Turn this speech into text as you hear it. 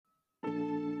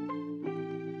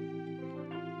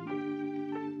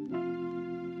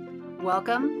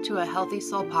Welcome to a Healthy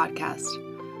Soul podcast.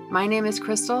 My name is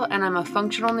Crystal, and I'm a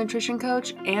functional nutrition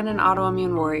coach and an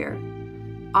autoimmune warrior.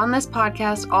 On this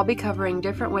podcast, I'll be covering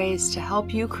different ways to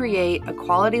help you create a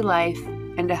quality life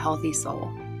and a healthy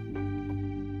soul.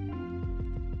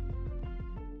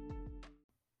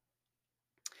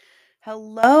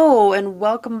 Hello, and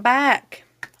welcome back.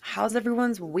 How's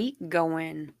everyone's week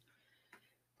going?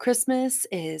 Christmas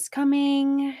is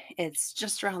coming. It's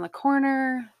just around the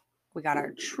corner. We got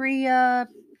our tree up,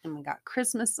 and we got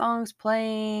Christmas songs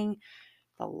playing.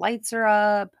 The lights are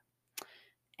up.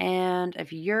 And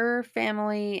if your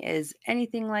family is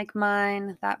anything like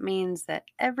mine, that means that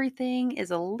everything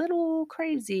is a little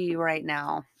crazy right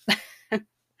now.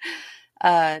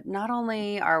 Not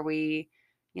only are we,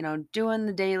 doing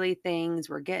the daily things,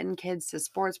 we're getting kids to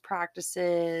sports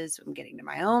practices, I'm getting to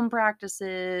my own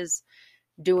practices,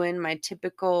 doing my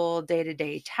typical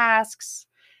day-to-day tasks.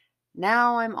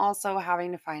 Now I'm also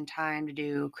having to find time to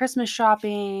do Christmas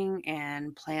shopping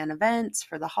and plan events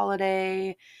for the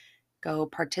holiday, go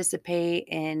participate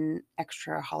in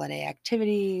extra holiday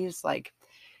activities. Like,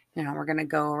 we're going to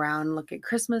go around, look at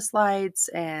Christmas lights,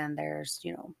 and there's,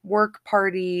 work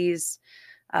parties.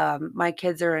 My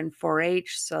kids are in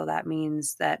 4-H, so that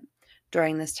means that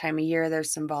during this time of year,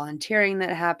 there's some volunteering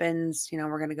that happens.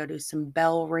 We're going to go do some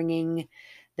bell ringing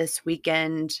this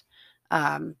weekend.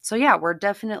 So yeah, we're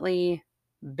definitely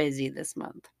busy this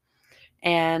month.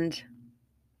 And,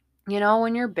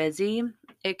 when you're busy,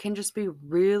 it can just be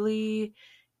really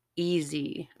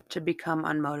easy to become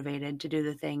unmotivated to do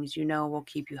the things will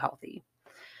keep you healthy.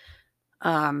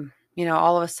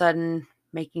 All of a sudden,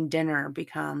 making dinner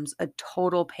becomes a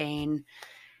total pain.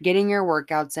 Getting your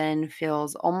workouts in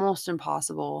feels almost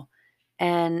impossible.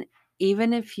 And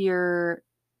even if you're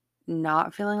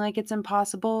not feeling like it's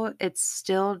impossible, it's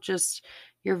still just,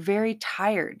 you're very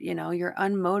tired, you're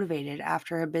unmotivated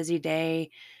after a busy day,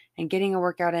 and getting a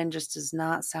workout in just does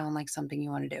not sound like something you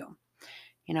want to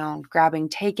do. Grabbing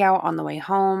takeout on the way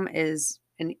home is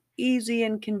an easy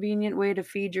and convenient way to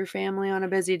feed your family on a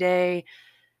busy day.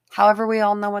 However, we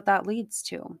all know what that leads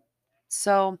to.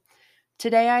 So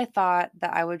today I thought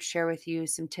that I would share with you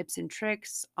some tips and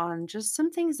tricks on just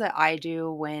some things that I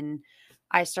do when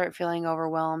I start feeling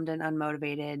overwhelmed and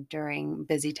unmotivated during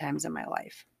busy times in my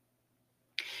life.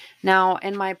 Now,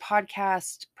 in my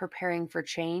podcast, Preparing for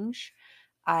Change,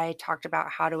 I talked about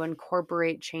how to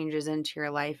incorporate changes into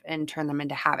your life and turn them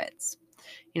into habits.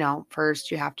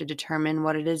 First you have to determine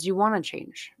what it is you want to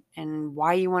change and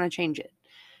why you want to change it.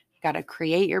 You got to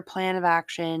create your plan of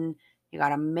action. You got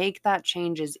to make that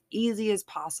change as easy as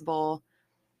possible.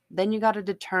 Then you got to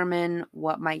determine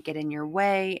what might get in your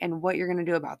way and what you're going to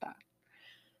do about that.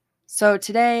 So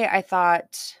today I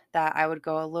thought that I would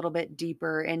go a little bit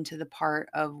deeper into the part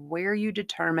of where you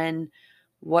determine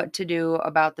what to do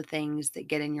about the things that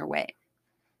get in your way.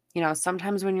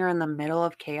 Sometimes when you're in the middle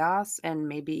of chaos, and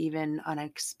maybe even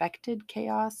unexpected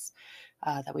chaos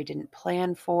that we didn't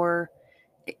plan for,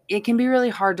 it can be really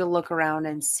hard to look around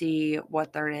and see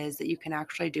what there is that you can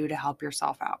actually do to help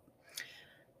yourself out.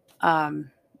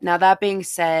 Now, that being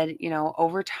said,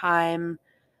 over time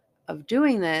of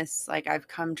doing this, like, I've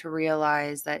come to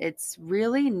realize that it's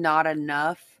really not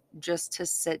enough just to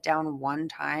sit down one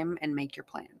time and make your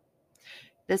plan.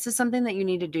 This is something that you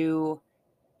need to do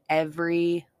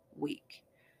every week.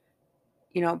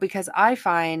 Because I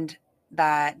find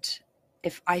that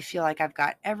if I feel like I've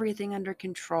got everything under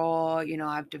control,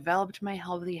 I've developed my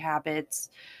healthy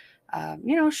habits,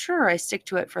 sure, I stick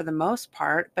to it for the most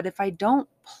part, but if I don't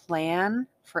plan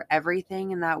for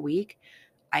everything in that week,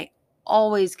 I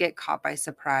always get caught by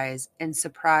surprise, and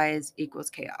surprise equals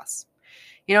chaos.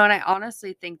 And I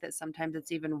honestly think that sometimes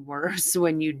it's even worse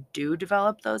when you do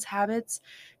develop those habits,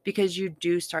 because you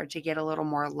do start to get a little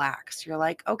more lax. You're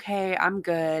like, okay, I'm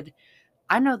good.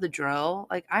 I know the drill.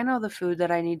 Like, I know the food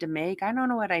that I need to make. I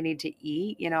know what I need to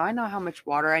eat. I know how much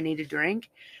water I need to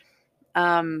drink.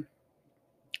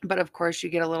 But of course you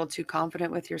get a little too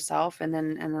confident with yourself, and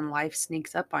then life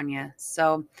sneaks up on you.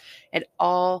 So it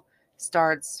all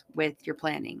starts with your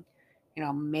planning.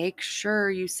 Make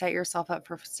sure you set yourself up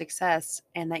for success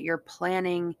and that you're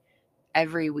planning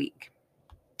every week.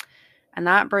 And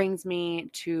that brings me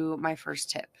to my first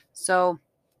tip. So,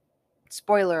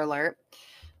 spoiler alert,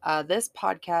 this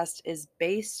podcast is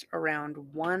based around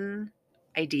one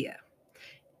idea,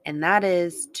 and that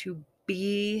is to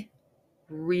be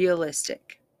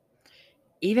realistic.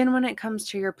 Even when it comes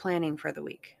to your planning for the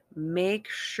week, make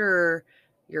sure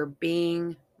you're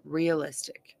being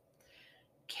realistic.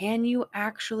 Can you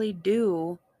actually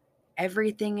do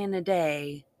everything in a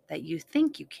day that you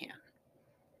think you can?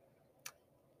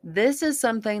 This is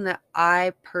something that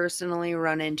I personally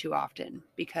run into often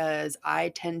because I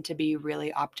tend to be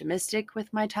really optimistic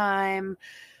with my time.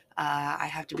 I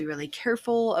have to be really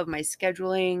careful of my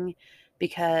scheduling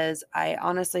because I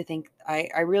honestly think,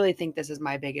 I really think this is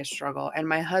my biggest struggle. And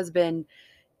my husband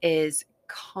is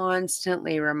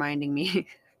constantly reminding me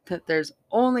that there's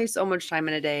only so much time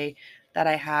in a day that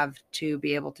I have to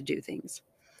be able to do things.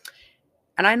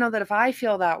 And I know that if I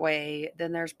feel that way,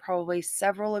 then there's probably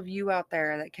several of you out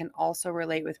there that can also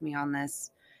relate with me on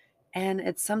this. And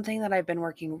it's something that I've been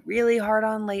working really hard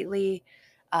on lately.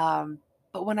 Um,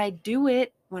 but when I do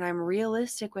it, when I'm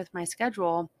realistic with my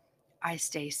schedule, I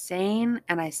stay sane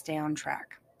and I stay on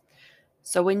track.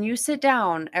 So when you sit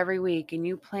down every week and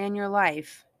you plan your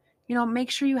life,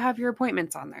 make sure you have your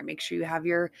appointments on there. Make sure you have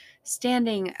your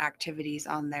standing activities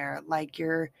on there, like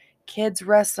your kids'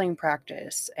 wrestling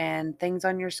practice and things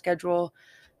on your schedule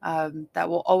that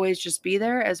will always just be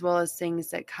there, as well as things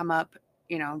that come up,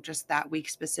 just that week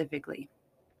specifically.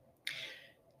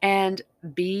 And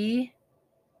be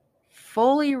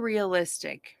fully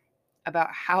realistic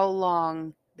about how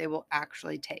long they will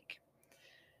actually take.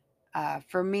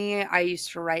 For me, I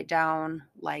used to write down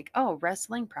like, oh,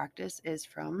 wrestling practice is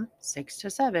from 6 to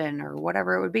 7 or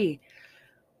whatever it would be.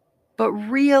 But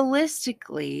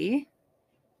realistically,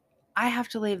 I have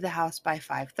to leave the house by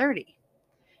 5:30.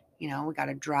 We got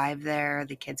to drive there.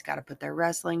 The kids got to put their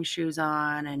wrestling shoes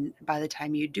on. And by the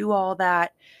time you do all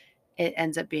that, it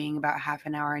ends up being about half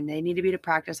an hour and they need to be to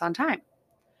practice on time.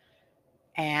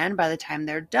 And by the time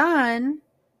they're done,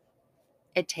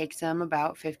 it takes them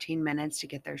about 15 minutes to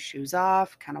get their shoes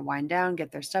off, kind of wind down,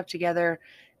 get their stuff together,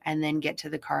 and then get to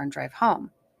the car and drive home.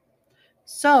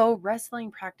 So,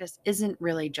 wrestling practice isn't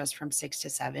really just from 6 to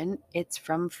 7, it's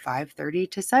from 5:30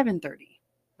 to 7:30,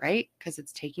 right? Because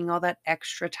it's taking all that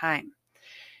extra time.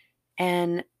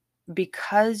 And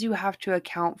because you have to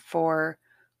account for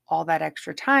all that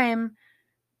extra time,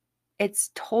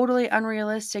 it's totally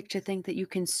unrealistic to think that you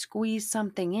can squeeze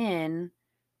something in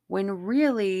when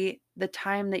really the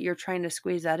time that you're trying to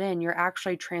squeeze that in, you're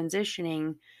actually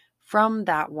transitioning from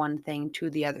that one thing to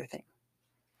the other thing.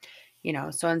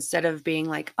 So instead of being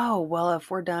like, oh, well,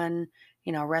 if we're done,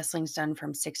 wrestling's done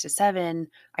from 6 to 7,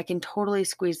 I can totally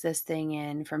squeeze this thing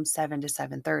in from 7 to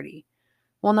 7:30.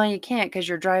 Well, no, you can't because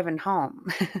you're driving home.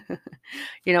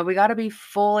 We got to be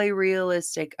fully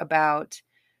realistic about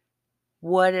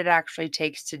what it actually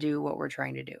takes to do what we're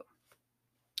trying to do.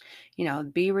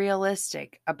 Be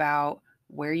realistic about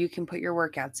where you can put your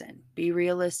workouts in. Be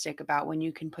realistic about when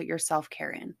you can put your self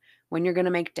care in, when you're going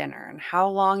to make dinner, and how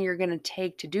long you're going to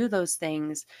take to do those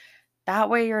things. That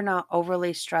way, you're not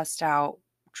overly stressed out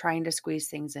trying to squeeze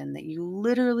things in that you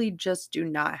literally just do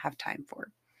not have time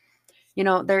for.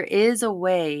 There is a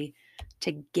way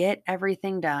to get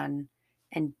everything done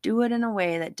and do it in a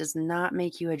way that does not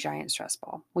make you a giant stress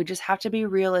ball. We just have to be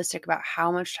realistic about how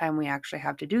much time we actually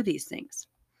have to do these things.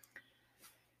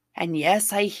 And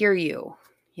yes, I hear you,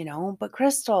 but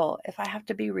Crystal, if I have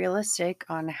to be realistic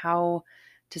on how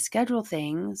to schedule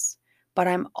things, but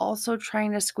I'm also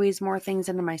trying to squeeze more things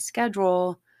into my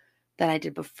schedule than I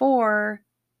did before,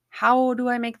 how do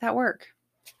I make that work?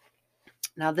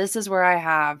 Now, this is where I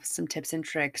have some tips and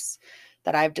tricks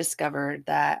that I've discovered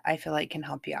that I feel like can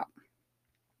help you out.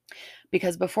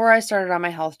 Because before I started on my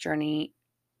health journey,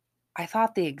 I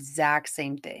thought the exact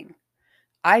same thing.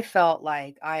 I felt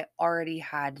like I already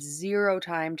had zero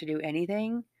time to do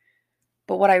anything.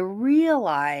 But what I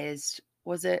realized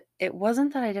was it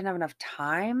wasn't that I didn't have enough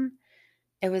time,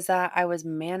 it was that I was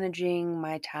managing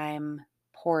my time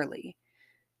poorly.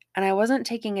 And I wasn't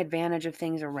taking advantage of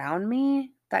things around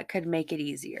me that could make it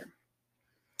easier.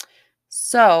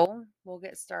 So, we'll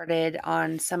get started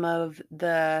on some of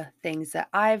the things that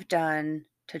I've done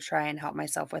to try and help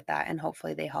myself with that, and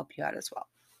hopefully they help you out as well.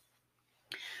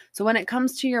 So, when it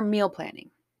comes to your meal planning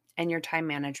and your time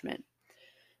management,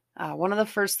 one of the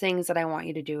first things that I want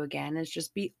you to do again is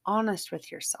just be honest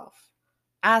with yourself.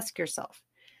 Ask yourself,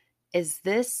 is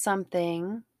this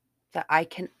something that I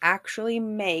can actually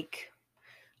make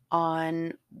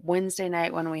on Wednesday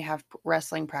night when we have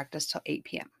wrestling practice till 8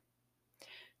 p.m.?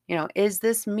 Is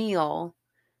this meal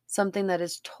something that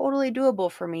is totally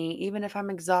doable for me, even if I'm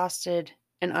exhausted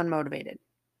and unmotivated?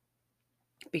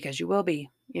 Because you will be,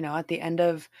 at the end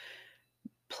of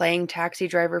playing taxi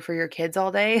driver for your kids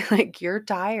all day, like you're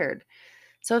tired.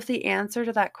 So if the answer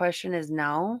to that question is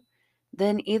no,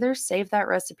 then either save that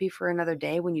recipe for another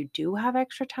day when you do have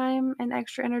extra time and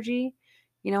extra energy,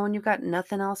 when you've got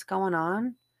nothing else going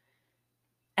on,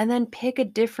 and then pick a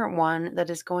different one that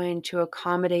is going to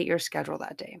accommodate your schedule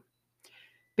that day.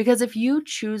 Because if you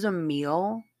choose a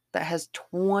meal that has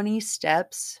 20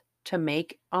 steps to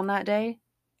make on that day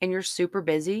and you're super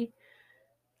busy,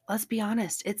 let's be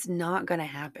honest, it's not going to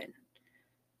happen.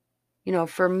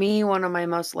 For me, one of my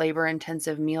most labor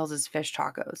intensive meals is fish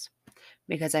tacos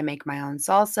because I make my own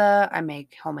salsa, I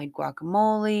make homemade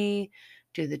guacamole,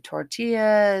 do the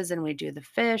tortillas, and we do the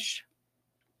fish.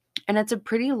 And it's a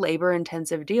pretty labor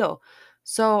intensive deal.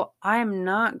 So I'm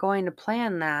not going to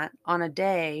plan that on a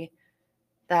day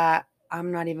that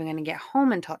I'm not even going to get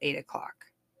home until 8 o'clock.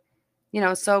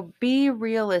 So be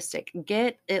realistic.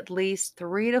 Get at least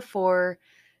 3 to 4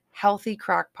 healthy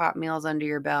crock pot meals under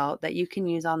your belt that you can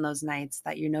use on those nights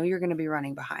that you're going to be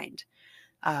running behind.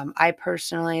 I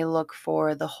personally look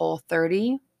for the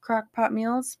Whole30 crock pot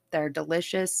meals. They're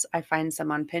delicious. I find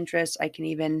some on Pinterest. I can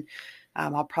even,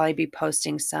 I'll probably be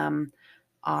posting some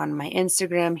on my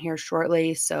Instagram here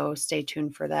shortly. So stay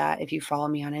tuned for that if you follow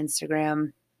me on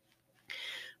Instagram.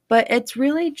 But it's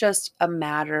really just a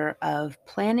matter of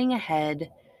planning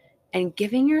ahead and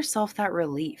giving yourself that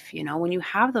relief. When you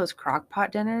have those crock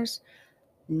pot dinners,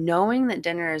 knowing that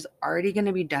dinner is already going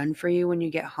to be done for you when you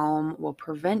get home will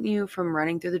prevent you from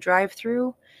running through the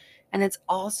drive-through. And it's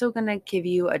also going to give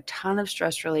you a ton of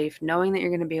stress relief knowing that you're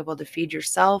going to be able to feed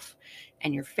yourself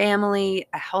and your family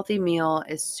a healthy meal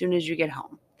as soon as you get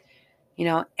home.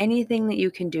 Anything that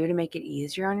you can do to make it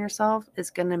easier on yourself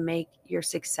is going to make your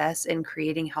success in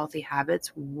creating healthy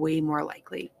habits way more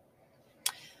likely.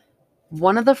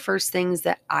 One of the first things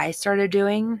that I started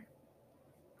doing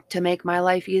to make my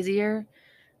life easier,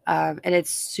 and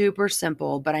it's super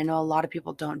simple, but I know a lot of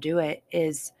people don't do it,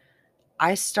 is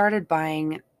I started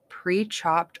buying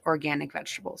pre-chopped organic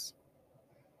vegetables.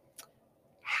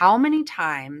 How many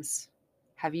times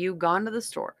have you gone to the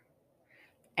store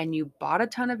and you bought a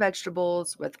ton of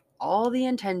vegetables with all the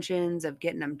intentions of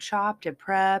getting them chopped and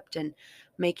prepped and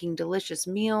making delicious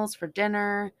meals for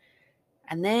dinner?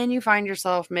 And then you find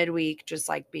yourself midweek just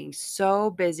like being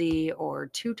so busy or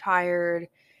too tired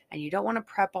and you don't want to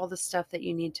prep all the stuff that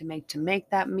you need to make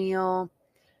that meal.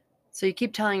 So you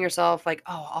keep telling yourself like,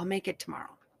 "Oh, I'll make it tomorrow.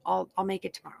 I'll make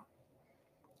it tomorrow."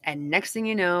 And next thing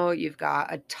you know, you've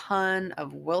got a ton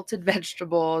of wilted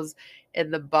vegetables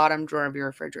in the bottom drawer of your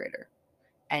refrigerator.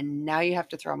 And now you have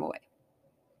to throw them away.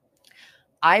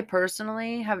 I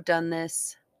personally have done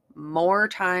this more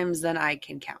times than I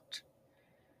can count.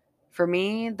 For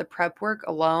me, the prep work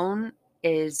alone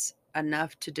is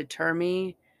enough to deter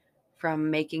me from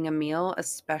making a meal,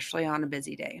 especially on a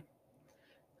busy day.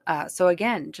 So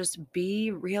again, just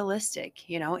be realistic.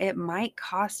 It might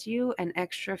cost you an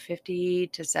extra 50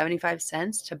 to 75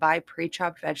 cents to buy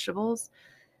pre-chopped vegetables.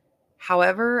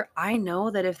 However, I know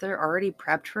that if they're already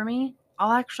prepped for me,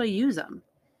 I'll actually use them.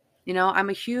 I'm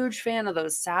a huge fan of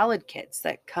those salad kits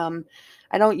that come.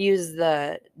 I don't use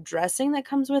the dressing that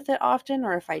comes with it often,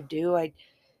 or if I do,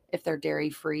 if they're dairy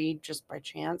free, just by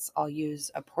chance, I'll use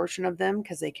a portion of them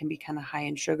because they can be kind of high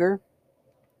in sugar.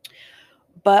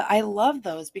 But I love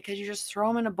those because you just throw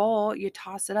them in a bowl, you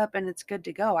toss it up, and it's good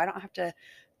to go. I don't have to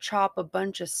chop a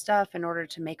bunch of stuff in order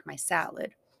to make my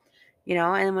salad.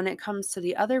 And when it comes to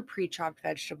the other pre-chopped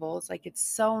vegetables, like it's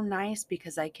so nice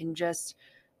because I can just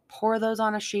pour those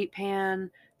on a sheet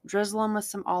pan, drizzle them with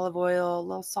some olive oil, a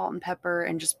little salt and pepper,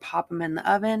 and just pop them in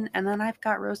the oven. And then I've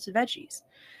got roasted veggies.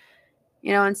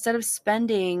 Instead of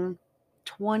spending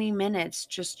 20 minutes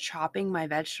just chopping my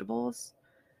vegetables,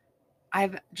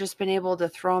 I've just been able to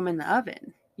throw them in the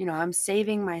oven. I'm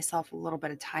saving myself a little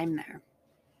bit of time there.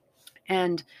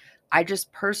 And I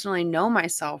just personally know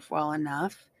myself well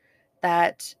enough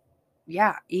that,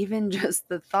 yeah, even just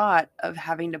the thought of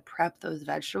having to prep those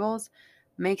vegetables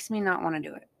makes me not want to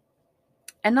do it.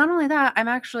 And not only that, I'm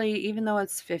actually, even though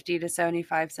it's 50 to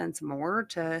 75 cents more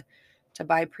to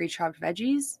buy pre-chopped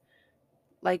veggies,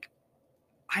 like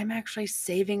I'm actually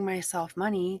saving myself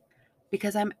money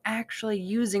because I'm actually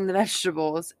using the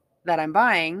vegetables that I'm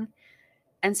buying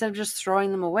instead of just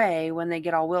throwing them away when they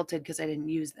get all wilted because I didn't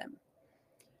use them.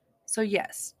 So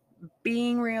yes,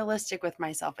 being realistic with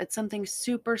myself. It's something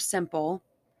super simple,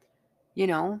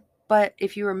 but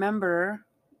if you remember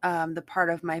the part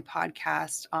of my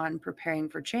podcast on preparing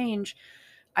for change,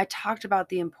 I talked about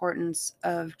the importance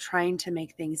of trying to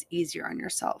make things easier on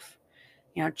yourself.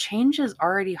 Change is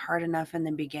already hard enough in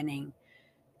the beginning,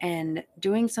 and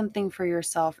doing something for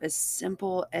yourself as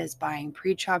simple as buying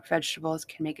pre-chopped vegetables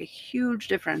can make a huge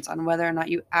difference on whether or not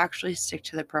you actually stick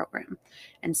to the program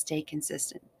and stay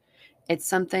consistent. It's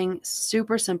something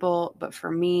super simple, but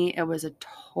for me, it was a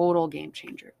total game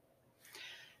changer.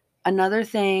 Another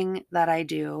thing that I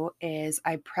do is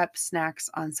I prep snacks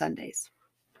on Sundays.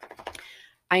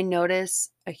 I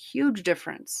notice a huge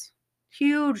difference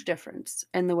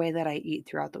in the way that I eat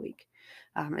throughout the week.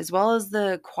 as well as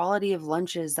the quality of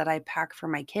lunches that I pack for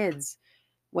my kids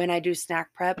when I do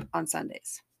snack prep on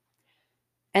Sundays.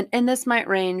 And this might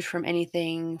range from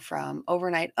anything from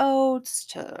overnight oats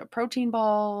to protein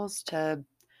balls to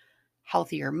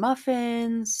healthier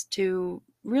muffins to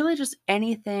really just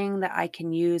anything that I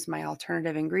can use my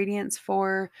alternative ingredients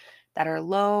for that are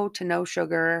low to no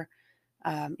sugar.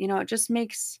 It just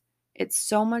makes it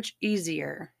so much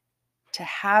easier to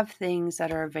have things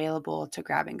that are available to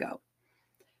grab and go.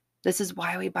 This is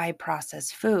why we buy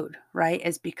processed food, right?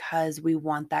 Is because we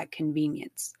want that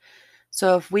convenience.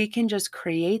 So if we can just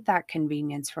create that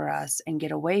convenience for us and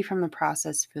get away from the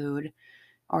processed food,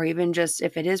 or even just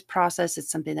if it is processed,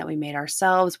 it's something that we made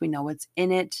ourselves, we know what's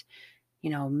in it,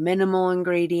 minimal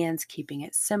ingredients, keeping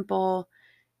it simple.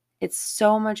 It's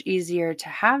so much easier to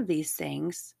have these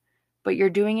things, but you're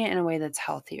doing it in a way that's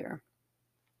healthier.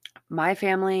 My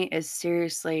family is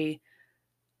seriously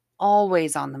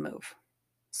always on the move.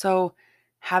 So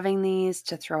having these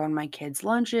to throw in my kids'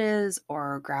 lunches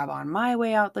or grab on my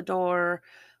way out the door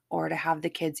or to have the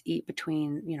kids eat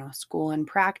between, school and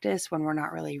practice when we're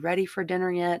not really ready for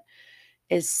dinner yet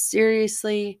is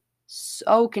seriously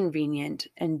so convenient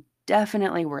and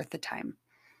definitely worth the time.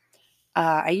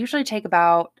 I usually take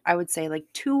about, I would say, like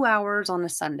 2 hours on a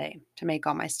Sunday to make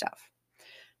all my stuff.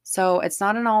 So it's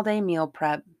not an all day meal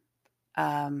prep.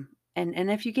 And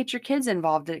if you get your kids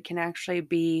involved, it can actually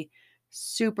be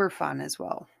super fun as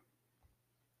well.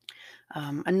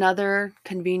 Another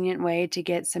convenient way to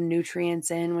get some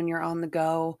nutrients in when you're on the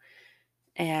go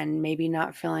and maybe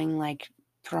not feeling like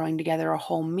throwing together a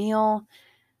whole meal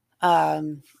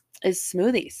um, is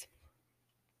smoothies.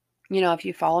 If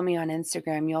you follow me on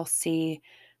Instagram, you'll see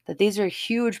that these are a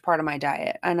huge part of my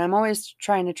diet. And I'm always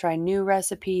trying to try new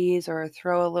recipes or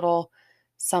throw a little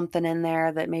something in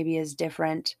there that maybe is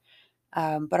different.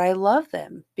 But I love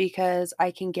them because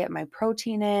I can get my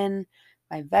protein in,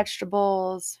 my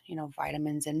vegetables,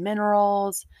 vitamins and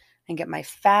minerals, and get my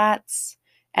fats.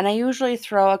 And I usually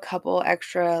throw a couple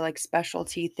extra like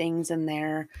specialty things in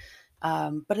there.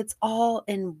 But it's all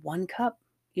in one cup.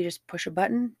 You just push a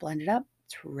button, blend it up,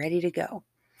 it's ready to go.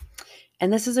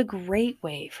 And this is a great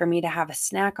way for me to have a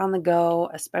snack on the go,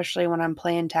 especially when I'm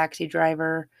playing taxi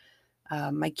driver.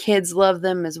 My kids love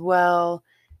them as well.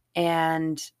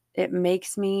 And it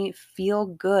makes me feel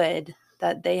good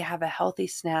that they have a healthy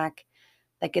snack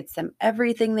that gets them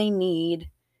everything they need,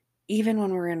 even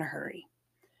when we're in a hurry.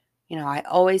 I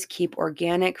always keep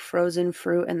organic frozen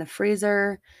fruit in the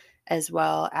freezer, as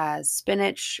well as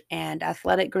spinach and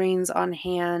athletic greens on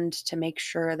hand to make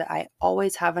sure that I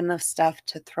always have enough stuff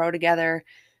to throw together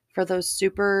for those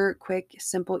super quick,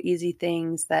 simple, easy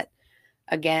things that,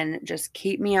 again, just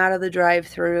keep me out of the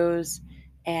drive-throughs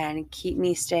and keep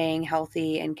me staying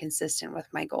healthy and consistent with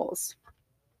my goals.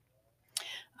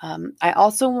 I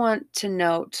also want to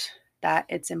note that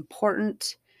it's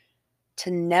important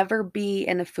to never be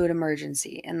in a food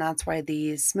emergency. And that's why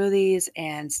these smoothies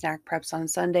and snack preps on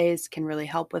Sundays can really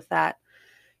help with that.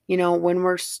 When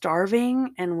we're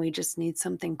starving and we just need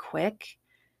something quick,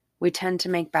 we tend to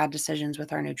make bad decisions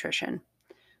with our nutrition.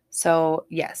 So,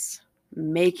 yes,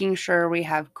 making sure we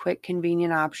have quick,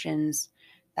 convenient options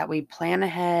that we plan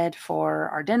ahead for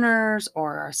our dinners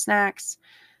or our snacks.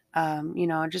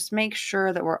 Just make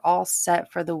sure that we're all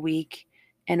set for the week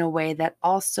in a way that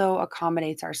also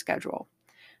accommodates our schedule.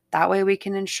 That way, we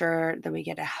can ensure that we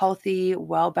get a healthy,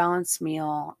 well balanced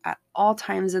meal at all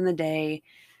times in the day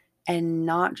and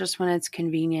not just when it's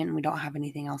convenient and we don't have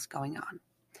anything else going on.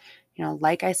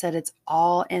 Like I said, it's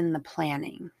all in the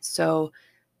planning. So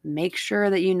make sure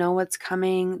that you know what's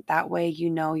coming. That way,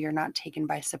 you're not taken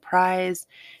by surprise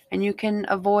and you can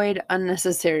avoid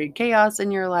unnecessary chaos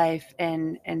in your life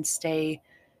and stay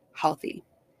healthy.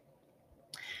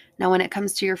 Now, when it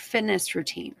comes to your fitness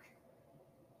routine,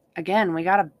 again, we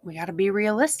gotta be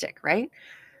realistic, right?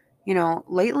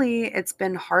 Lately it's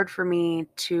been hard for me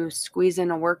to squeeze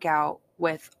in a workout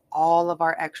with all of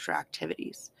our extra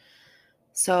activities.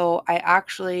 So I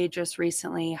actually just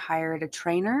recently hired a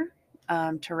trainer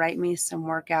to write me some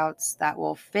workouts that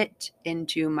will fit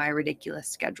into my ridiculous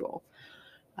schedule.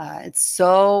 It's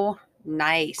so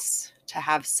nice to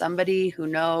have somebody who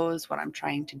knows what I'm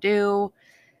trying to do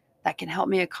that can help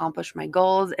me accomplish my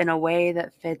goals in a way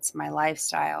that fits my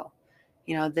lifestyle.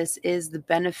 This is the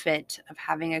benefit of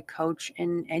having a coach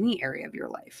in any area of your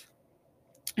life.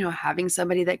 Having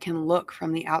somebody that can look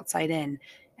from the outside in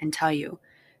and tell you,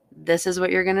 this is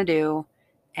what you're going to do.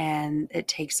 And it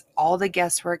takes all the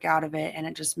guesswork out of it and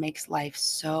it just makes life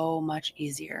so much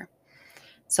easier.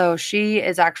 So she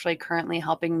is actually currently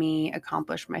helping me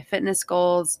accomplish my fitness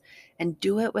goals and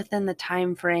do it within the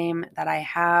time frame that I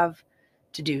have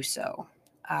to do so.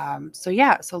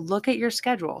 So look at your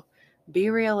schedule, be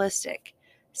realistic,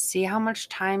 see how much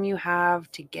time you have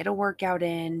to get a workout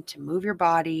in, to move your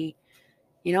body.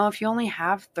 If you only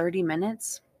have 30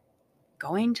 minutes,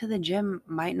 going to the gym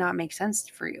might not make sense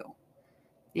for you,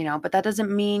 but that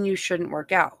doesn't mean you shouldn't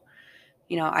work out.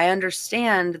 I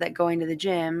understand that going to the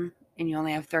gym and you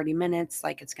only have 30 minutes,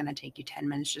 like it's going to take you 10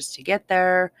 minutes just to get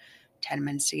there, 10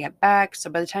 minutes to get back. So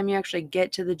by the time you actually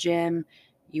get to the gym,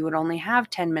 you would only have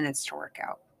 10 minutes to work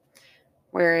out.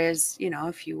 Whereas,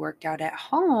 if you worked out at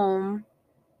home,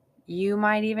 you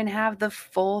might even have the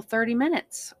full 30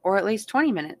 minutes or at least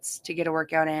 20 minutes to get a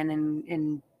workout in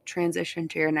and transition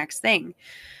to your next thing.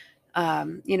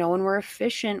 When we're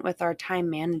efficient with our time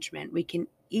management, we can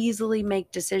easily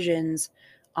make decisions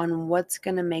on what's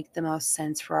going to make the most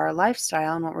sense for our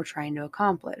lifestyle and what we're trying to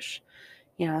accomplish.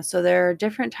 So there are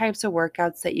different types of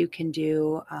workouts that you can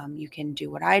do. You can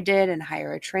do what I did and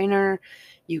hire a trainer.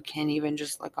 You can even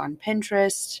just look on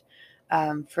Pinterest.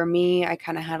 For me, I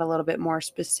kind of had a little bit more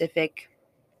specific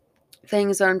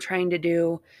things that I'm trying to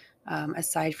do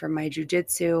aside from my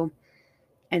jujitsu.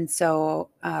 And so,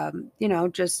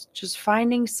 just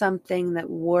finding something that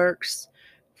works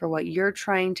for what you're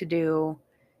trying to do.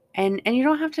 And you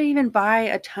don't have to even buy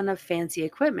a ton of fancy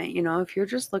equipment. If you're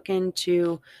just looking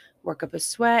to work up a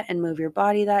sweat and move your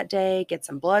body that day, get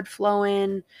some blood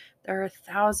flowing, there are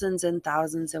thousands and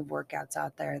thousands of workouts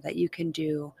out there that you can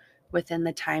do within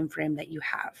the time frame that you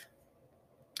have.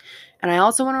 And I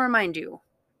also want to remind you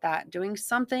that doing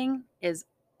something is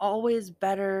always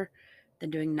better than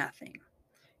doing nothing.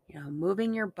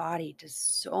 Moving your body does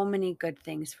so many good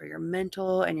things for your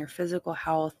mental and your physical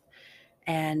health.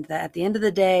 And that at the end of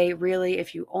the day, really,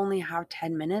 if you only have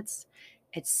 10 minutes,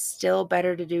 it's still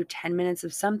better to do 10 minutes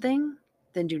of something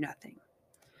than do nothing.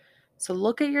 So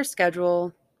look at your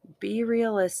schedule, be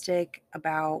realistic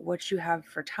about what you have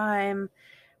for time,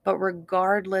 but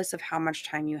regardless of how much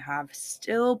time you have,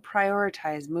 still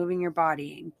prioritize moving your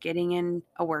body and getting in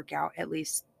a workout at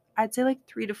least, I'd say like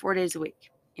 3 to 4 days a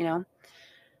week,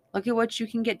 Look at what you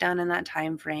can get done in that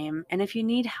time frame. And if you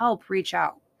need help, reach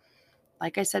out.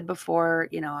 Like I said before,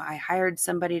 I hired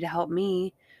somebody to help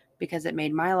me because it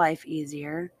made my life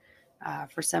easier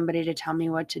for somebody to tell me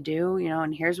what to do,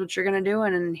 and here's what you're going to do,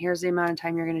 and here's the amount of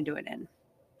time you're going to do it in.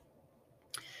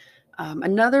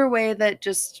 Another way that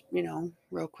just,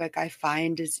 real quick, I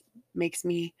find makes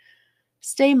me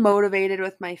stay motivated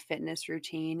with my fitness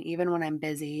routine, even when I'm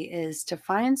busy, is to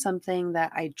find something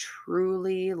that I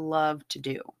truly love to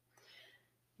do.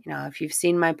 If you've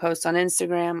seen my posts on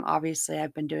Instagram, obviously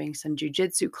I've been doing some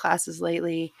jujitsu classes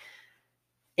lately.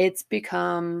 It's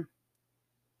become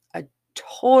a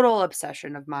total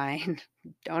obsession of mine.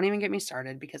 Don't even get me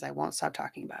started because I won't stop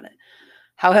talking about it.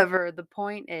 However, the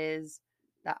point is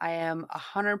that I am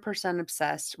 100%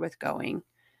 obsessed with going.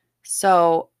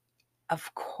 So,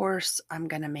 of course, I'm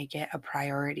going to make it a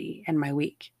priority in my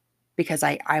week because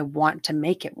I want to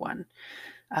make it one.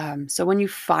 So when you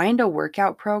find a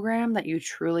workout program that you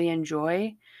truly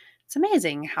enjoy, it's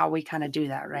amazing how we kind of do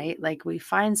that, right? Like we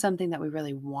find something that we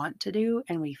really want to do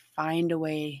and we find a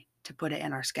way to put it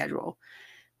in our schedule.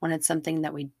 When it's something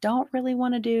that we don't really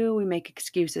want to do, we make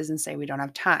excuses and say we don't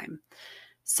have time.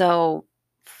 So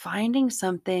finding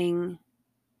something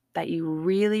that you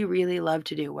really, really love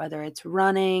to do, whether it's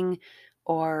running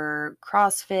or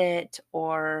CrossFit,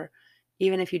 or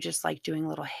even if you just like doing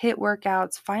little HIIT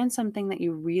workouts, find something that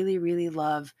you really, really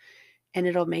love, and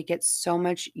it'll make it so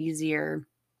much easier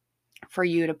for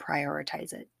you to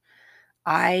prioritize it.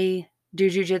 I do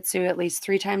jujitsu at least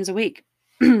 3 times a week,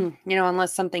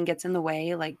 unless something gets in the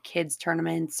way, like kids'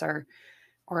 tournaments or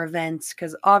events,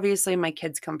 because obviously my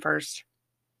kids come first.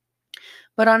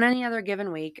 But on any other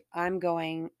given week, I'm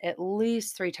going at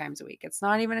least 3 times a week. It's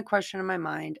not even a question in my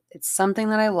mind. It's something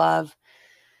that I love.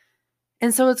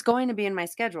 And so it's going to be in my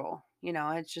schedule.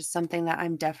 It's just something that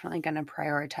I'm definitely going to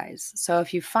prioritize. So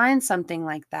if you find something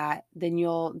like that, then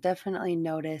you'll definitely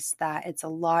notice that it's a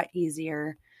lot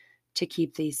easier to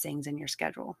keep these things in your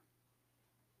schedule.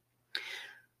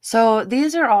 So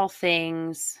these are all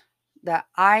things that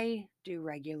I do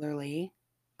regularly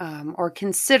or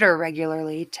consider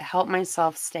regularly to help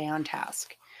myself stay on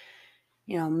task.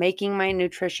 Making my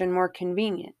nutrition more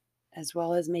convenient, as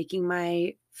well as making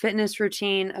my fitness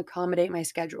routine accommodate my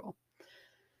schedule.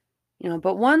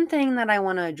 But one thing that I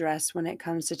want to address when it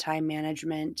comes to time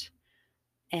management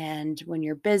and when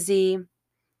you're busy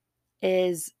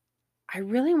is I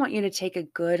really want you to take a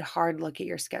good hard look at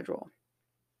your schedule.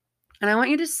 And I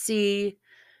want you to see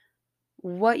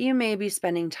what you may be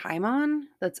spending time on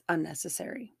that's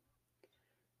unnecessary.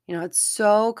 It's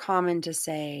so common to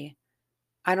say,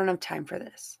 I don't have time for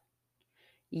this.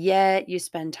 Yet you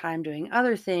spend time doing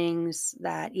other things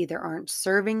that either aren't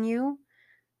serving you,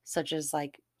 such as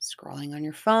like scrolling on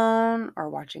your phone or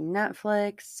watching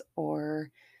Netflix, or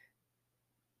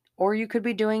you could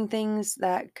be doing things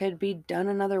that could be done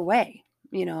another way,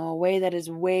 a way that is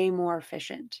way more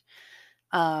efficient.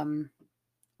 Um,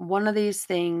 One of these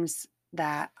things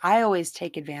that I always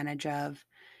take advantage of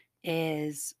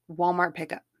is Walmart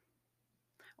pickup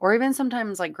or even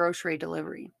sometimes like grocery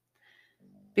delivery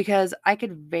because I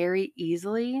could very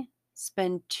easily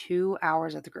spend 2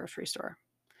 hours at the grocery store.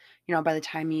 By the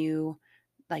time you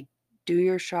like do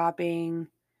your shopping,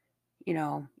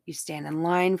 you stand in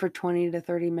line for 20 to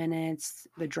 30 minutes,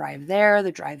 the drive there,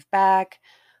 the drive back,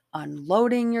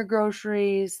 unloading your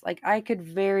groceries. Like I could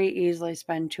very easily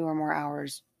spend 2 or more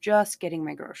hours just getting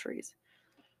my groceries.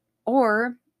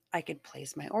 Or I could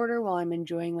place my order while I'm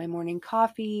enjoying my morning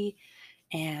coffee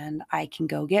and I can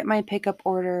go get my pickup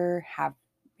order, have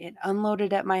it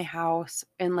unloaded at my house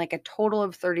in like a total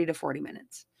of 30 to 40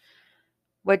 minutes.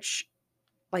 Which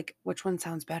one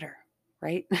sounds better,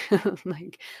 right?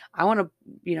 Like I want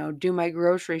to, do my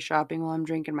grocery shopping while I'm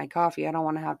drinking my coffee. I don't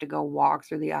want to have to go walk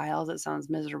through the aisles. It sounds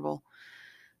miserable.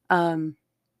 Um,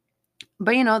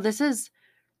 but this is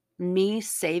me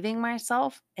saving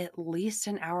myself at least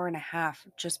an hour and a half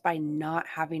just by not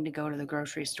having to go to the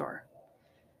grocery store.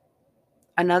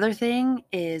 Another thing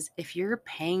is if you're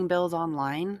paying bills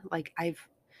online, like I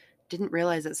didn't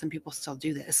realize that some people still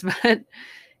do this, but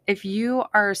if you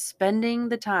are spending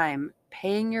the time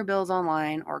paying your bills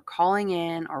online or calling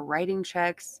in or writing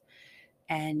checks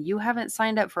and you haven't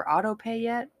signed up for auto pay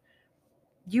yet,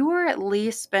 you are at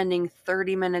least spending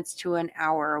 30 minutes to an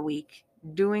hour a week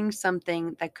doing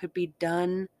something that could be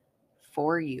done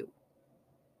for you.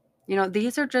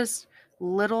 These are just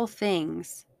little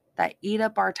things that eat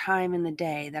up our time in the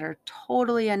day that are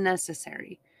totally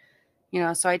unnecessary.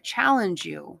 So I challenge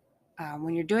you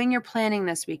when you're doing your planning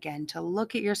this weekend to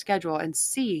look at your schedule and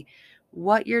see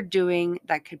what you're doing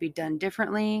that could be done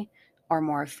differently or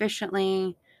more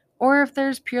efficiently, or if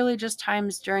there's purely just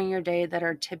times during your day that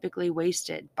are typically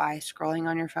wasted by scrolling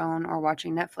on your phone or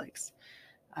watching Netflix.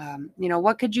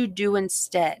 What could you do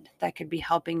instead that could be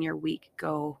helping your week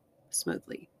go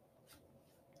smoothly?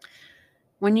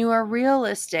 When you are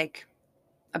realistic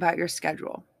about your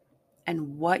schedule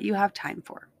and what you have time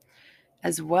for,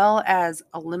 as well as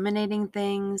eliminating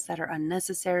things that are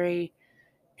unnecessary,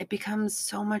 it becomes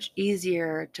so much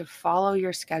easier to follow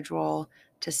your schedule,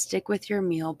 to stick with your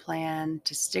meal plan,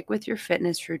 to stick with your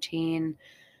fitness routine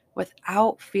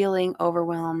without feeling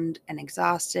overwhelmed and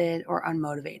exhausted or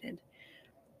unmotivated.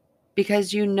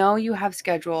 Because you have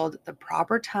scheduled the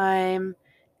proper time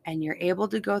and you're able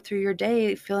to go through your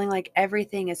day feeling like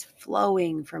everything is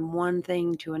flowing from one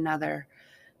thing to another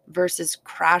versus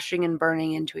crashing and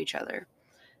burning into each other.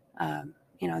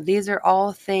 These are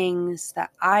all things that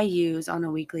I use on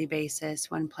a weekly basis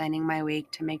when planning my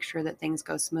week to make sure that things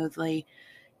go smoothly.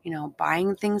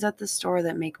 Buying things at the store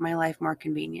that make my life more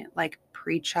convenient, like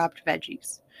pre-chopped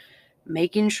veggies,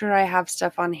 making sure I have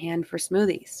stuff on hand for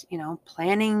smoothies,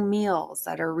 planning meals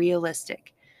that are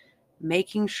realistic,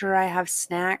 making sure I have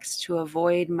snacks to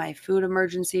avoid my food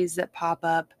emergencies that pop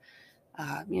up,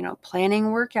 planning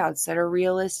workouts that are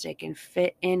realistic and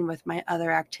fit in with my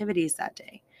other activities that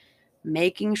day,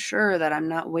 making sure that I'm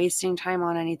not wasting time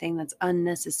on anything that's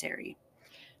unnecessary.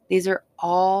 These are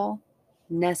all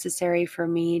necessary for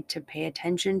me to pay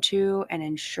attention to and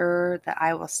ensure that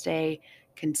I will stay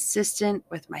consistent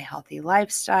with my healthy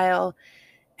lifestyle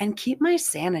and keep my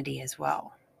sanity as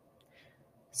well.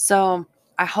 So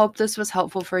I hope this was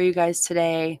helpful for you guys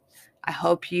today. I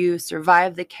hope you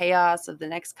survive the chaos of the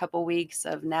next couple weeks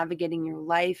of navigating your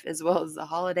life as well as the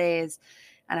holidays.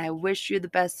 And I wish you the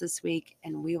best this week,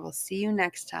 and we will see you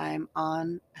next time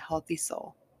on A Healthy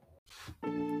Soul.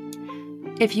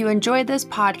 If you enjoyed this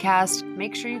podcast,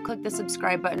 make sure you click the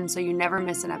subscribe button so you never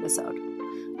miss an episode.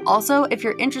 Also, if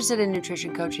you're interested in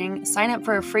nutrition coaching, sign up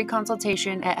for a free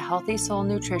consultation at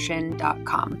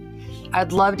healthysoulnutrition.com.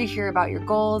 I'd love to hear about your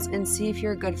goals and see if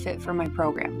you're a good fit for my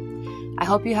program. I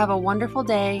hope you have a wonderful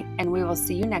day, and we will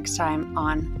see you next time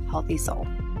on Healthy Soul.